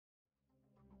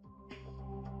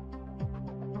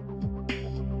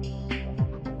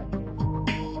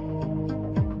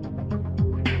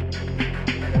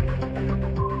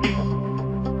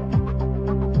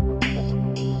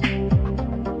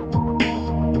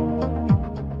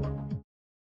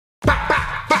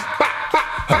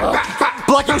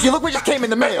Yoshi, look what just came in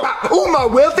the mail. Ooh, my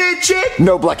welfare check?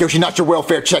 No, Black Yoshi, not your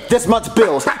welfare check. This month's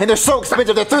bills, and they're so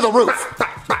expensive they're through the roof.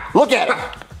 Look at it.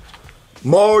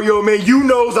 Mario, man, you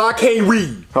knows I can't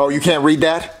read. Oh, you can't read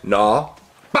that? Nah.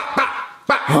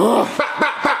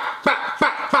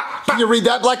 Can you read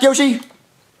that, Black Yoshi?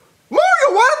 Mario,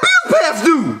 why the bills past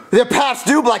due? They're past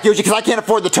due, Black Yoshi, because I can't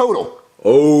afford the total.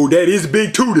 Oh, that is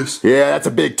big tootus. Yeah, that's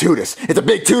a big tootus. It's a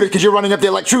big tootus because you're running up the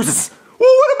electricity. Well,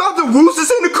 what about the woosas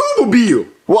and the Kuba bill?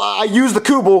 Well, I use the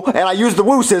Kubel and I use the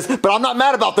woosas, but I'm not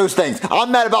mad about those things.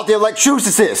 I'm mad about the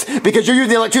electricity because you're using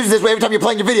the electricity every time you're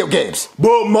playing your video games.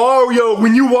 But Mario,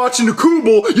 when you're watching the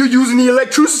Kubel, you're using the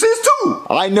electricity too.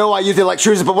 I know I use the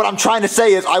electricity, but what I'm trying to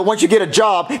say is I want you to get a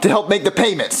job to help make the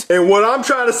payments. And what I'm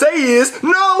trying to say is,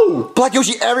 no! Black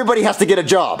Yoshi, everybody has to get a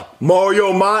job.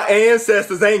 Mario, my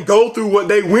ancestors ain't go through what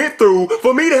they went through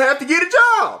for me to have to get a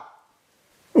job.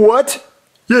 What?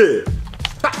 Yeah.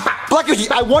 Black Yoshi,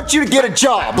 I want you to get a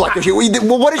job, Black Yoshi.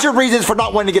 Well, what is your reasons for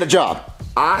not wanting to get a job?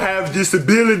 I have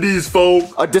disabilities,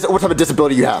 folks. What type of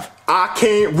disability you have? I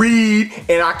can't read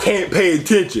and I can't pay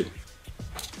attention.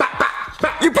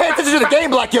 You pay attention to the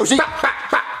game, Black Yoshi.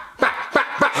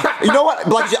 You know what,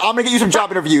 Black Yoshi, I'm gonna get you some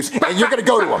job interviews, and you're gonna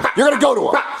go to them. You're gonna go to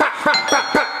them.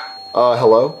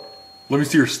 Hello? Let me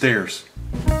see your stairs.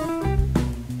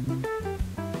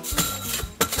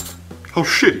 How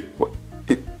shitty. What?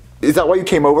 Is that why you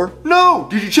came over? No!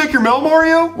 Did you check your mail,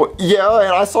 Mario? Well, yeah,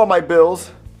 and I saw my bills.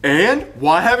 And?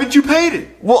 Why haven't you paid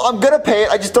it? Well, I'm gonna pay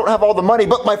it, I just don't have all the money,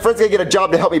 but my friend's gonna get a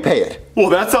job to help me pay it. Well,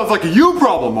 that sounds like a you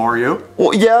problem, Mario.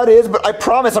 Well, yeah, it is, but I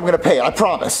promise I'm gonna pay it, I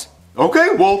promise. Okay,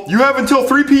 well, you have until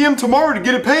 3 p.m. tomorrow to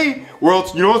get it paid, or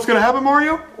else, you know what's gonna happen,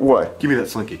 Mario? What? Give me that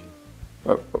slinky.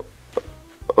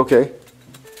 Okay.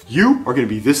 You are gonna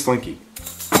be this slinky.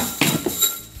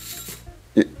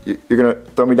 You're gonna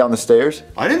throw me down the stairs?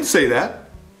 I didn't say that.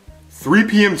 3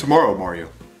 p.m. tomorrow, Mario.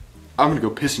 I'm gonna go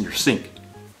piss in your sink.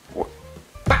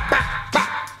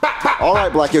 All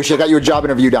right, Black Yoshi, I got you a job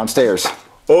interview downstairs.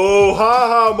 Oh,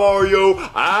 ha, Mario.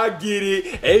 I get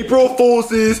it. April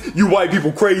Fool's is you white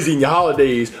people crazy in your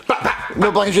holidays.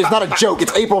 No, Black Yoshi, it's not a joke.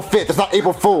 It's April 5th. It's not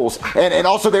April Fool's. And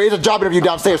also, there is a job interview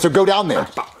downstairs, so go down there.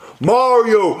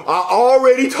 Mario, I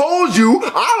already told you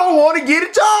I don't want to get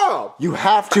a job. You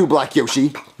have to, Black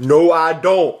Yoshi. No, I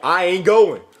don't. I ain't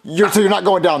going. So you're not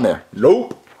going down there?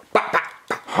 Nope.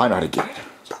 I know how to get it.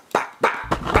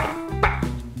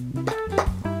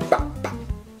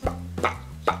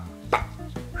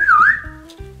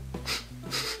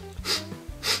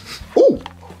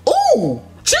 Ooh,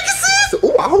 chicken sis.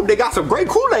 Ooh, I hope they got some great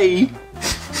Kool-Aid.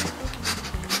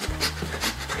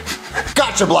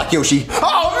 Gotcha, Black Yoshi.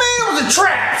 Oh man, it was a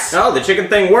trap. Oh, the chicken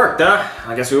thing worked, huh?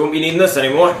 I guess we won't be needing this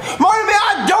anymore. Mario, man,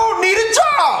 I don't need a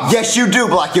job. Yes, you do,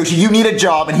 Black Yoshi. You need a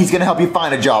job, and he's gonna help you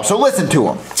find a job. So listen to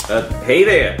him. Hey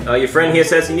there. Your friend here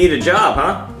says you need a job,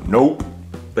 huh? Nope.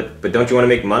 But don't you want to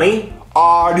make money? I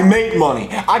already make money.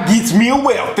 I gets me a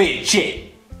welfare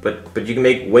check. But you can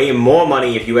make way more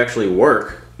money if you actually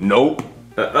work. Nope.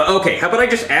 Okay, how about I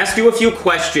just ask you a few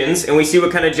questions and we see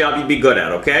what kind of job you'd be good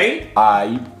at, okay?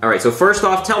 Alright, so first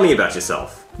off, tell me about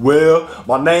yourself. Well,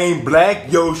 my name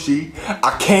Black Yoshi.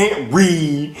 I can't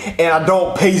read and I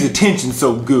don't pay attention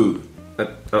so good.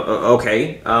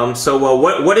 Okay, so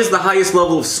what is the highest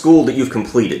level of school that you've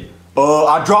completed?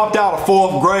 I dropped out of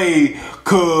 4th grade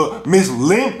cause Miss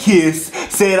Limkiss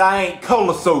said I ain't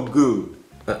color so good.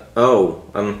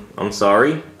 I'm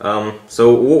sorry.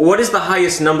 So what is the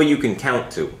highest number you can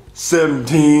count to?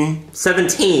 17.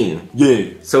 17?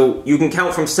 Yeah. So you can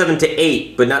count from 7 to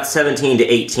 8, but not 17 to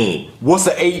 18. What's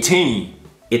a 18?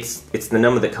 It's the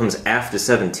number that comes after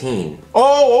 17.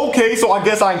 Oh, okay, so I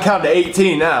guess I can count to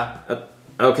 18 now.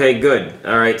 Okay, good.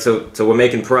 Alright, so we're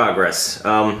making progress.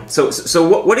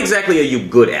 So what exactly are you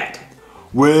good at?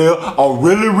 Well, I'm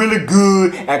really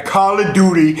good at Call of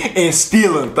Duty and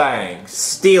stealing things.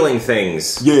 Stealing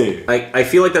things? Yeah. I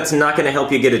feel like that's not gonna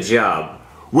help you get a job.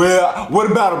 Well,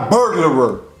 what about a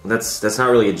burglar? That's not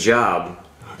really a job.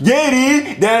 Yeah, it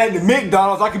is. Down at the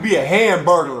McDonald's, I could be a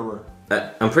hamburglar.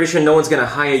 I'm pretty sure no one's gonna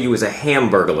hire you as a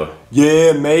hamburglar.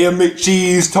 Yeah, Mayor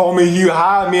McCheese told me he'd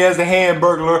hire me as a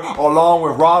hamburglar along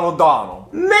with Ronald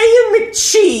Donald. Mayor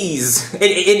McCheese!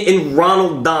 And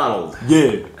Ronald Donald.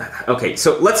 Yeah. Okay,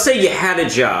 so let's say you had a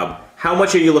job. How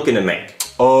much are you looking to make?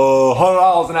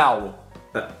 $100 an hour.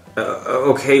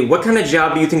 Okay, what kind of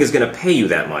job do you think is gonna pay you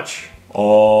that much?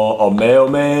 A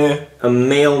mailman. A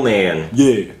mailman?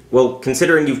 Yeah. Well,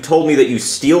 considering you've told me that you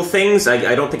steal things,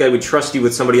 I don't think I would trust you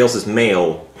with somebody else's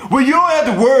mail. Well, you don't have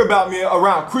to worry about me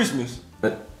around Christmas.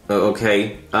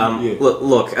 Okay. Yeah.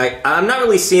 Look, I'm not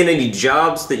really seeing any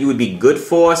jobs that you would be good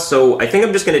for, so I think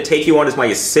I'm just gonna take you on as my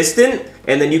assistant,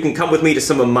 and then you can come with me to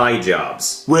some of my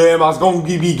jobs. Where am I gonna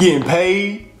be getting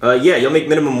paid? Yeah, you'll make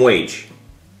minimum wage.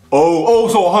 Oh,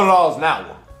 so $100 an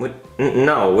hour.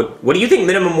 No, what do you think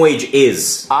minimum wage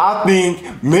is? I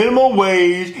think minimum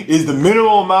wage is the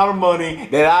minimum amount of money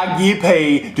that I get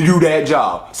paid to do that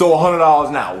job. So $100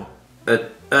 an hour.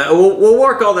 We'll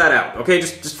work all that out, okay?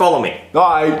 Just follow me.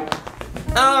 Alright.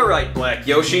 Alright, Black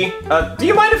Yoshi. Do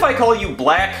you mind if I call you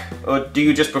Black, or do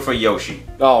you just prefer Yoshi?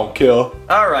 I don't care.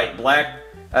 Alright, Black.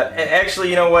 Actually,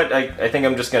 you know what? I think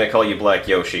I'm just gonna call you Black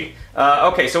Yoshi.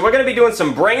 Okay, so we're gonna be doing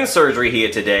some brain surgery here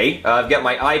today. I've got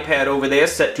my iPad over there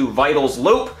set to Vitals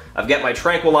Loop. I've got my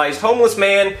tranquilized homeless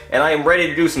man, and I am ready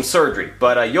to do some surgery.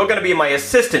 But you're gonna be my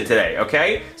assistant today,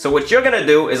 okay? So what you're gonna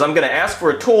do is I'm gonna ask for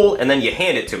a tool, and then you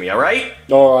hand it to me, alright?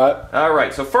 Alright.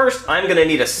 Alright, so first, I'm gonna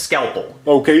need a scalpel.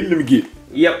 Okay, let me get it.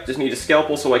 Yep, just need a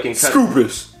scalpel so I can cut...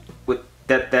 Scoopers.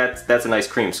 That's an ice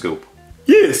cream scoop.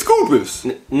 Yeah, scoopers.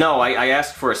 No, I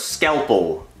asked for a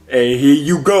scalpel. And here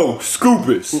you go,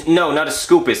 scoopers. No, not a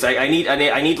scoopus. I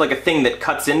need like a thing that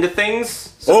cuts into things.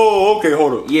 Oh, okay,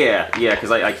 hold up. Yeah,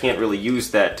 because I can't really use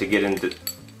that to get into...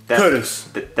 Cutters.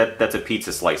 That's a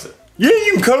pizza slicer. Yeah,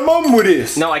 you can cut him open with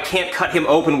this. No, I can't cut him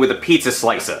open with a pizza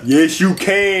slicer. Yes, you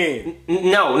can.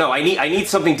 No, I need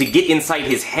something to get inside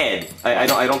his head. I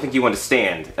don't think you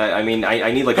understand. I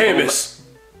need like a... Hammers.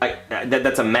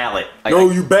 That's a mallet.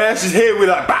 You bash his head with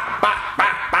like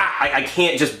I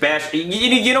can't just bash...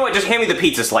 You know what? Just hand me the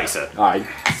pizza slicer. Alright.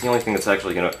 It's the only thing that's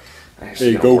actually gonna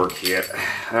go. work here.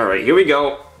 Alright, here we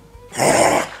go.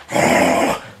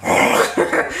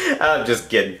 I'm just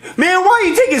kidding. Man, why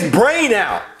you take his brain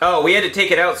out? Oh, we had to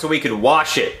take it out so we could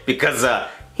wash it because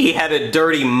he had a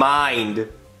dirty mind.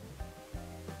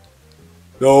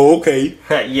 Oh, okay.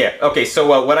 Yeah, okay,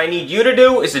 so what I need you to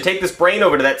do is to take this brain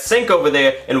over to that sink over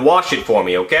there and wash it for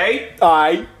me, okay?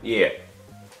 Alright. Yeah.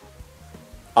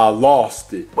 I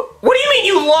lost it. What do you mean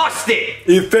you lost it?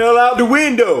 It fell out the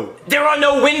window. There are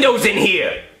no windows in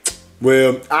here.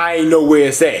 Well, I ain't know where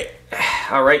it's at.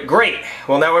 Alright, great.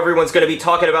 Well, now everyone's gonna be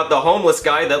talking about the homeless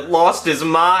guy that lost his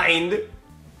mind.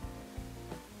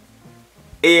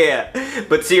 Yeah,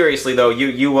 but seriously though,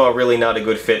 you are really not a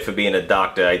good fit for being a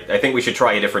doctor. I think we should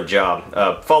try a different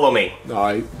job. Follow me.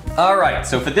 Alright. Alright,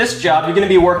 so for this job, you're going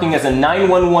to be working as a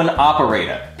 911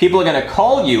 operator. People are going to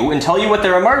call you and tell you what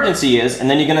their emergency is, and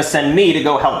then you're going to send me to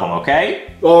go help them,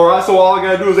 okay? Alright, so all I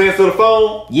gotta do is answer the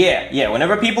phone? Yeah,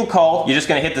 whenever people call, you're just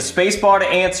going to hit the space bar to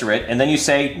answer it, and then you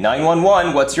say,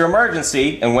 911, what's your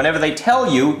emergency? And whenever they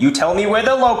tell you, you tell me where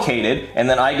they're located, and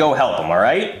then I go help them,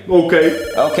 alright?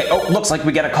 Okay. Okay, oh, looks like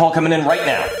we got a call coming in right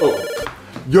now. Oh.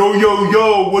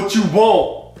 Yo, what you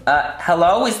want?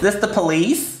 Hello, is this the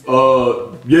police?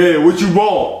 Yeah, what you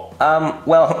want?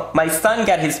 Well, my son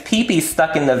got his pee-pee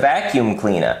stuck in the vacuum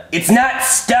cleaner. It's not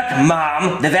stuck,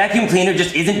 Mom! The vacuum cleaner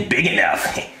just isn't big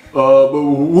enough.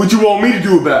 What you want me to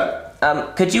do about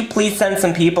it? Could you please send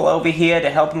some people over here to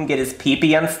help him get his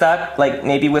pee-pee unstuck? Like,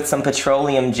 maybe with some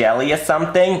petroleum jelly or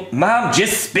something? Mom,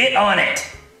 just spit on it!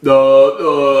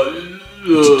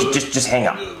 Just hang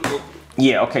up.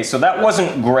 Yeah, okay, so that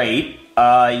wasn't great.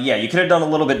 Yeah, you could have done a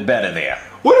little bit better there.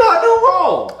 What did I do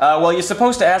wrong? Well, you're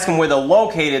supposed to ask them where they're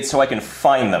located so I can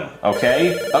find them,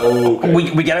 okay?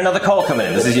 Okay. We got another call coming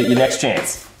in. This is your next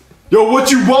chance. Yo, what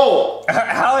you want?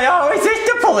 Hello, is this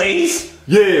the police?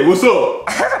 Yeah, what's up?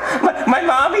 My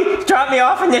mommy dropped me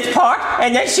off in this park,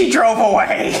 and then she drove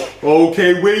away.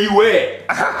 Okay, where you at?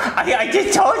 I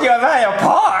just told you about a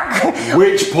park.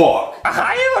 Which park?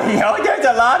 I don't know, there's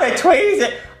a lot of trees.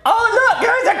 Oh, look,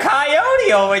 there's a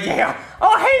coyote over there.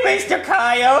 Oh, hey, Mr.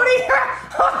 Coyote.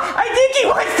 I think he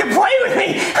wants to play with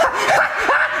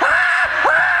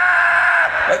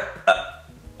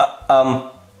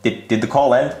me. Did the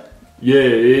call end? Yeah,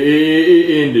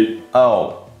 it ended.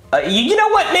 Oh. You know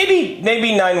what? Maybe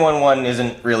 911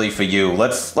 isn't really for you.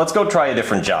 Let's go try a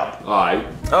different job. Alright.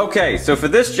 Okay, so for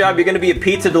this job, you're gonna be a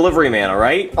pizza delivery man,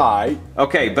 alright? Alright.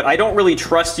 Okay, but I don't really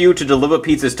trust you to deliver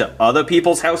pizzas to other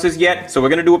people's houses yet, so we're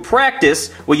gonna do a practice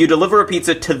where you deliver a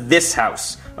pizza to this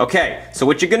house. Okay, so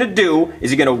what you're gonna do is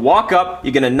you're gonna walk up,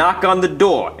 you're gonna knock on the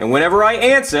door, and whenever I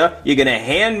answer, you're gonna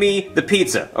hand me the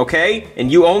pizza, okay? And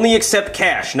you only accept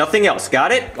cash, nothing else,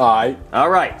 got it? Alright.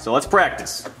 Alright, so let's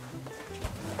practice.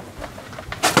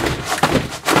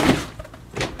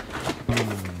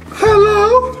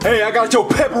 Hello? Hey, I got your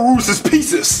Pepperoos's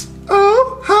pieces.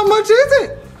 Oh, how much is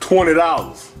it? $20.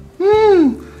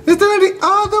 Is there any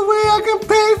other way I can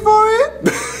pay for it?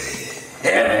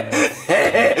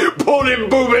 Pull them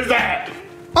boobers out.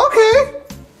 Okay.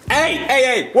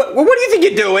 Hey, what do you think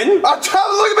you're doing? I'm trying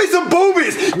to look at me some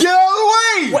boobies. Get out of the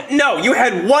way. What? No, you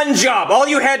had one job. All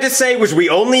you had to say was we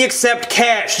only accept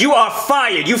cash. You are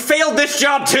fired. You failed this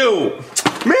job too.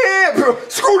 Man, bro,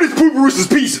 screw this Pooperooster's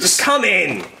pieces. Come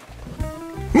in.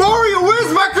 Mario,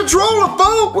 where's my controller,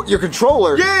 fool? What, your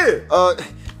controller? Yeah.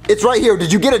 It's right here.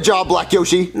 Did you get a job, Black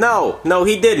Yoshi? No,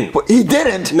 he didn't. What, he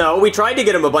didn't? No, we tried to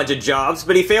get him a bunch of jobs,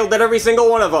 but he failed at every single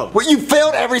one of them. What, you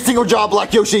failed every single job,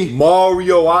 Black Yoshi?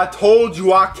 Mario, I told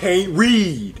you I can't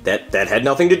read. That had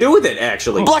nothing to do with it,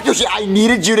 actually. Black Yoshi, I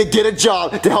needed you to get a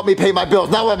job to help me pay my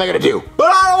bills. Now what am I gonna do? But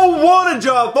I don't want a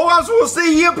job, folks. I just want to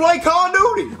see you play Call of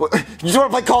Duty. What, you just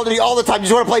want to play Call of Duty all the time. You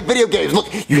just want to play video games.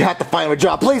 Look, you have to find him a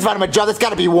job. Please find him a job. That's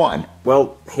gotta be one.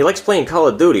 Well, he likes playing Call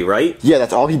of Duty, right? Yeah,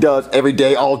 that's all he does every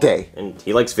day, all day. And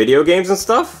he likes video games and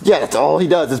stuff? Yeah, that's all he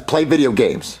does is play video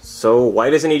games. So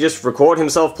why doesn't he just record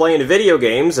himself playing video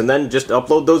games and then just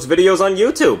upload those videos on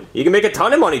YouTube? You can make a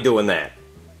ton of money doing that.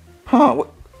 Huh?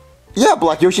 Yeah,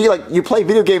 Black Yoshi, like, you play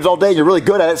video games all day, you're really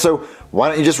good at it, so why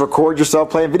don't you just record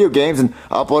yourself playing video games and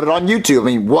upload it on YouTube? I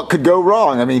mean, what could go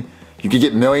wrong? I mean, you could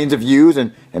get millions of views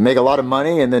and make a lot of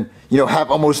money and then, you know, have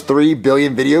almost 3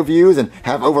 billion video views and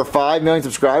have over 5 million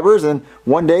subscribers, and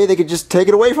one day they could just take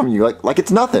it away from you like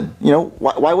it's nothing. You know,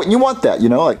 why wouldn't you want that? You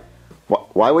know, like,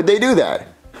 why would they do that?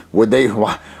 Would they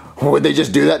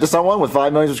just do that to someone with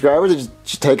 5 million subscribers? They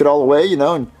just take it all away, you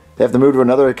know, and they have to move to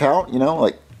another account, you know?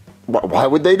 Like, why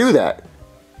would they do that?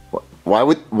 Why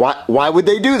would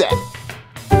they do that?